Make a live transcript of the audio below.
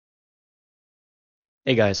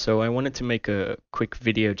Hey guys, so I wanted to make a quick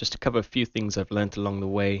video just to cover a few things I've learned along the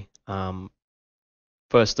way.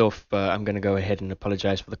 First off, I'm going to go ahead and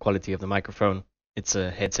apologize for the quality of the microphone. It's a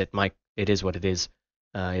headset mic. It is what it is.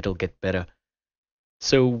 It'll get better.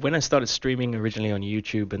 So when I started streaming originally on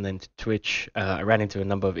YouTube and then to Twitch, I ran into a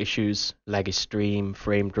number of issues, laggy stream,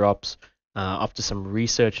 frame drops. After some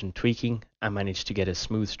research and tweaking, I managed to get a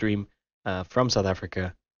smooth stream from South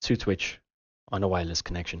Africa to Twitch on a wireless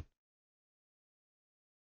connection.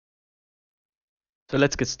 So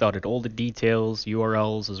let's get started. All the details,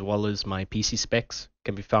 URLs, as well as my PC specs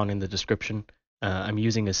can be found in the description. I'm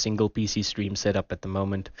using a single PC stream setup at the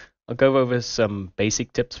moment. I'll go over some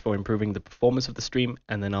basic tips for improving the performance of the stream,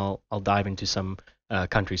 and then I'll dive into some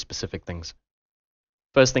country-specific things.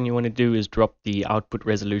 First thing you want to do is drop the output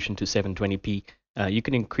resolution to 720p. You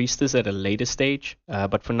can increase this at a later stage,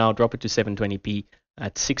 but for now, drop it to 720p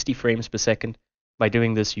at 60 frames per second. By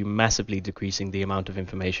doing this, you're massively decreasing the amount of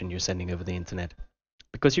information you're sending over the internet.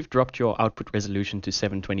 Because you've dropped your output resolution to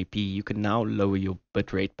 720p, you can now lower your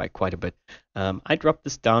bitrate by quite a bit. I dropped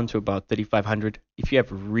this down to about 3500. If you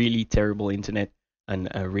have really terrible internet and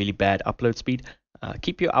a really bad upload speed,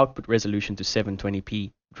 keep your output resolution to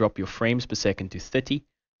 720p, drop your frames per second to 30,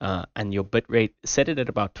 and your bitrate, set it at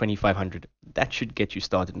about 2500. That should get you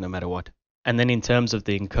started no matter what. And then in terms of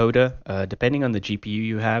the encoder, depending on the GPU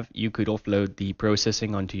you have, you could offload the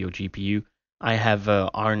processing onto your GPU. I have a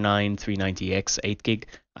R9390X 8 gig.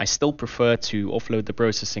 I still prefer to offload the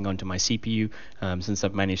processing onto my CPU since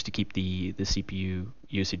I've managed to keep the CPU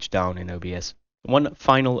usage down in OBS. One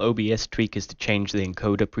final OBS tweak is to change the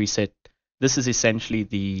encoder preset. This is essentially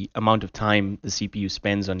the amount of time the CPU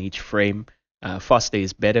spends on each frame. Faster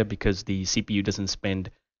is better because the CPU doesn't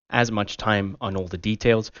spend as much time on all the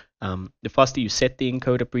details. The faster you set the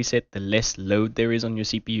encoder preset, the less load there is on your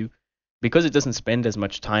CPU. Because it doesn't spend as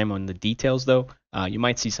much time on the details though, you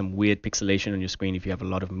might see some weird pixelation on your screen if you have a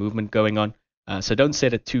lot of movement going on. So don't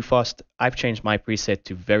set it too fast. I've changed my preset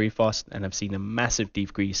to very fast and I've seen a massive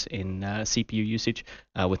decrease in CPU usage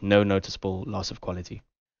with no noticeable loss of quality.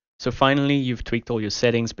 So finally, you've tweaked all your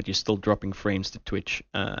settings, but you're still dropping frames to Twitch.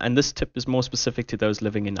 And this tip is more specific to those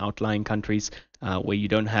living in outlying countries where you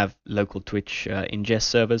don't have local Twitch ingest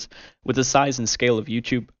servers. With the size and scale of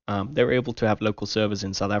YouTube, they're able to have local servers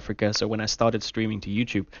in South Africa. So when I started streaming to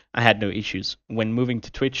YouTube, I had no issues. When moving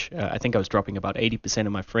to Twitch, I think I was dropping about 80%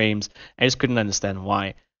 of my frames. I just couldn't understand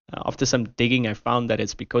why. After some digging, I found that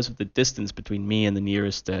it's because of the distance between me and the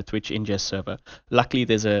nearest Twitch ingest server. Luckily,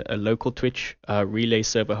 there's a local Twitch relay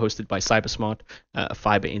server hosted by Cybersmart, a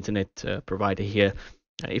fiber internet provider here.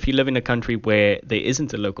 If you live in a country where there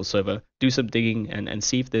isn't a local server, do some digging and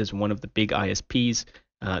see if there's one of the big ISPs.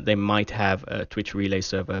 They might have a Twitch relay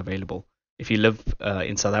server available. If you live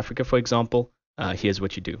in South Africa, for example, here's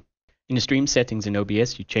what you do. In the stream settings in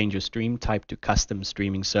OBS, you change your stream type to custom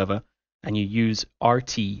streaming server, and you use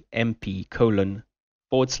rtmp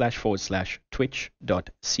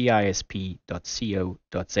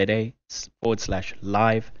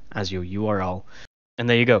twitch.cisp.co.za/live as your URL. And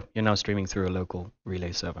there you go, you're now streaming through a local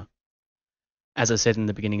relay server. As I said in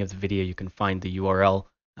the beginning of the video, you can find the URL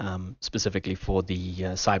specifically for the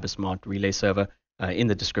Cybersmart relay server in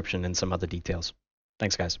the description and some other details.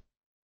 Thanks, guys.